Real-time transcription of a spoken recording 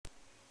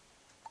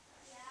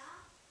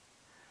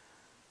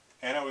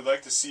Anna, we'd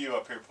like to see you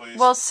up here, please.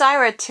 Well,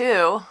 Syra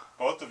too.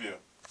 Both of you.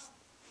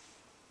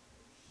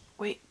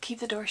 Wait, keep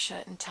the door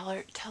shut and tell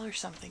her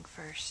something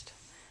first.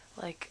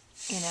 Like,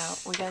 you know,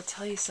 we gotta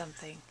tell you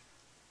something.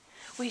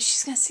 Wait,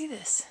 she's gonna see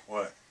this.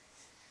 What?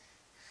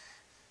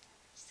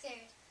 Scared.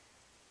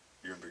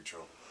 You're in big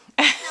trouble.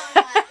 No, I'm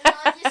not. No,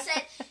 I just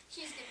said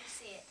she's gonna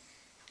see it.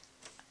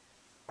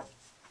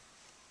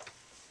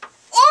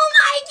 Oh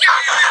my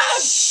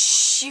God!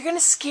 Shh, you're gonna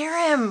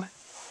scare him.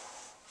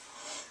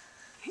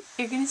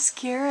 You're gonna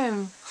scare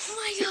him. Oh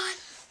my God!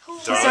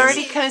 He's Darling,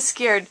 already kind of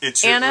scared.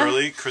 It's your Anna,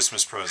 early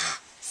Christmas present.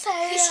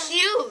 He's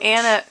huge.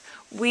 Anna,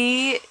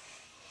 we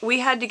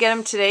had to get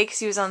him today because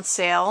he was on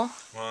sale.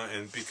 Well,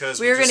 and because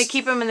We were going to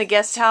keep him in the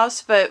guest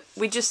house, but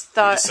we just we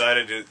thought...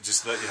 decided to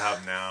just let you have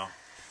him now.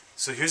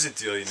 So here's the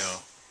deal, you know.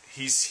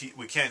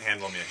 We can't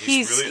handle him yet.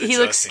 He's really adjusting. He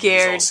looks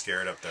scared. He's all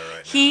scared up there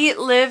right now. He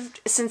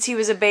lived since he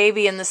was a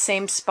baby in the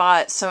same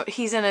spot, so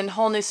he's in a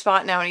whole new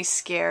spot now and he's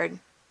scared.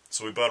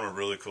 So we bought him a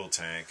really cool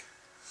tank.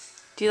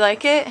 Do you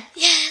like it?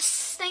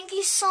 Yes, thank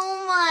you so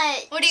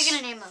much. What are you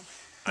gonna name him?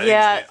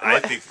 I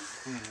think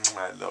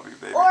I love you,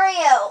 baby.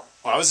 Oreo.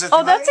 Well, I was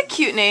Oh, that's a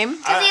cute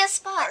name. Cause he has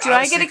spots. Do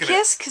I get a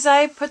kiss? Because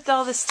I put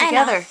all this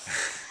together.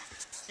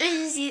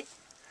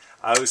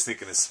 I was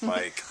thinking of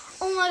Spike.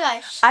 Oh my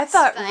gosh. I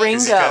thought Spike.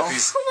 Ringo. Oh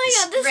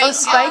my God, this Oh, is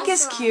Spike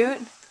is awesome. cute.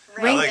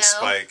 I like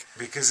Spike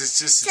because it's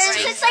just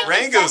like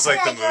Rango's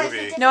like the exactly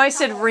movie. No, I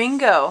said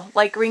Ringo,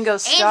 like Ringo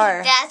Starr.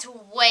 And that's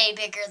way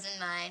bigger than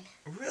mine.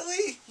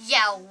 Really?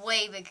 Yeah,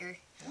 way bigger.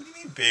 What do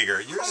you mean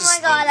bigger? You're Oh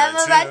just my God, I'm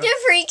about to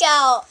freak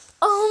out.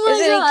 Oh my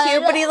Isn't God. he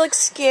cute? But he looks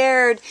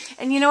scared.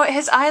 And you know what?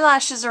 His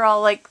eyelashes are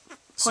all like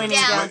pointing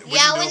down. down.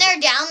 Yeah, when they're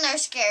down, they're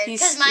scared.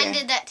 He's Because mine scared.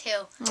 did that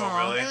too.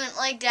 Oh, It really? went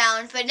like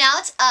down, but now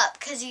it's up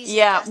because he's.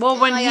 Yeah, well,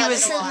 when oh my he God, was-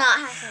 This is not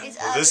happening. It's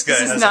Well, up. this guy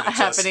This is hasn't not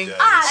adjusted happening. yet.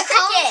 I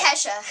call him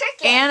Kesha.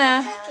 Cricket.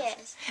 Anna.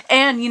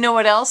 And you know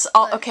what else?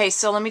 Okay,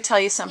 so let me tell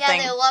you something.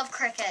 Yeah, they love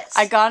crickets.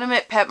 I got him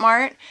at Pet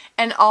Mart,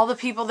 and all the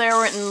people there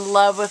were in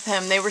love with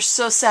him. They were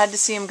so sad to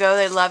see him go.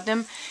 They loved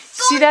him.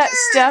 See that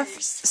stuff?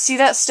 See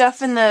that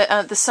stuff in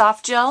the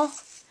soft gel?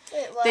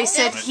 Wait, what? They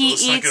said he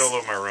Let's not get all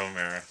eats. over my room,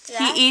 Mary.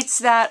 He eats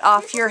that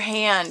off your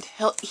hand.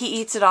 He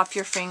eats it off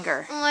your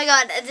finger. Oh my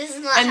God, this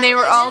is not. And they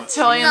were all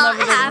totally in love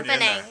with him.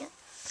 happening.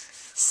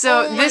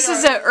 So Oh my this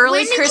is God. an early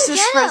When did you Christmas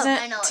get 'em? I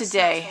present know, it's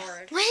today not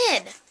hard.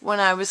 When? when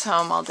I was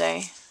home all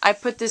day. I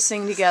put this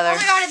thing together. Oh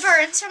my God, it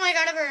burns. Oh my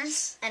God, it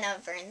burns. I know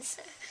it burns.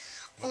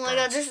 Oh my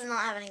God, this is not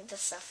happening. The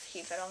stuff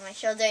he put on my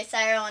shoulder.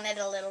 Sorry, I wanted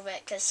a little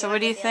bit. So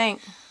what do you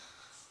think?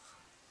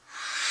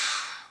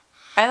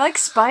 I like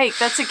Spike.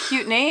 That's a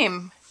cute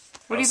name.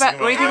 What do you think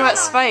about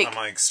Spike? I'm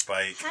like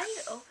Spike. How do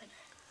you open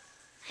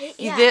it?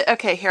 You did?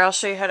 Okay, here, I'll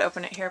show you how to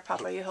open it. Here,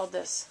 Papa, you hold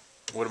this.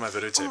 What am I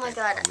videotaping? Oh my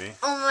God. On me?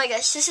 Oh my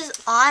gosh, this is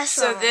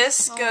awesome. So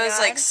this Oh my goes God.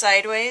 like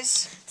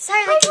sideways.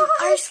 Sorry, like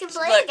ours can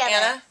play Look,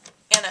 together.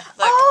 Anna,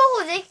 look.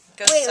 Oh, they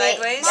Goes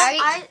sideways.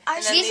 Mom,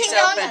 and then do you these think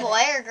that one's a open.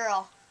 boy or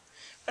girl?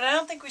 But I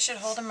don't think we should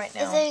hold him right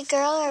now. Is it a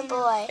girl or a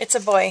boy? It's a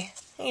boy.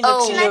 He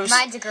Oh, looks,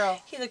 mine's a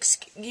girl. he looks.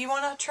 You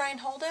want to try and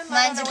hold him?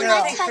 Mine's a I don't know. girl.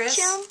 What do you think, Touch Chris?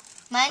 him?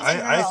 Mine's a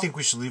girl. I think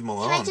we should leave him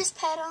alone. Can I just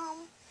pet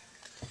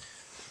him?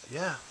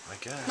 Yeah, I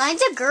guess.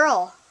 Mine's a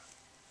girl.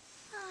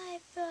 Hi,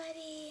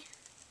 buddy.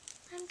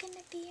 I'm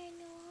gonna be your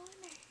new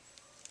owner.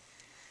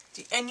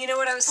 And you know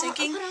what I was Oh, I'll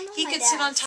thinking? put him on He my could sit on dad's. top.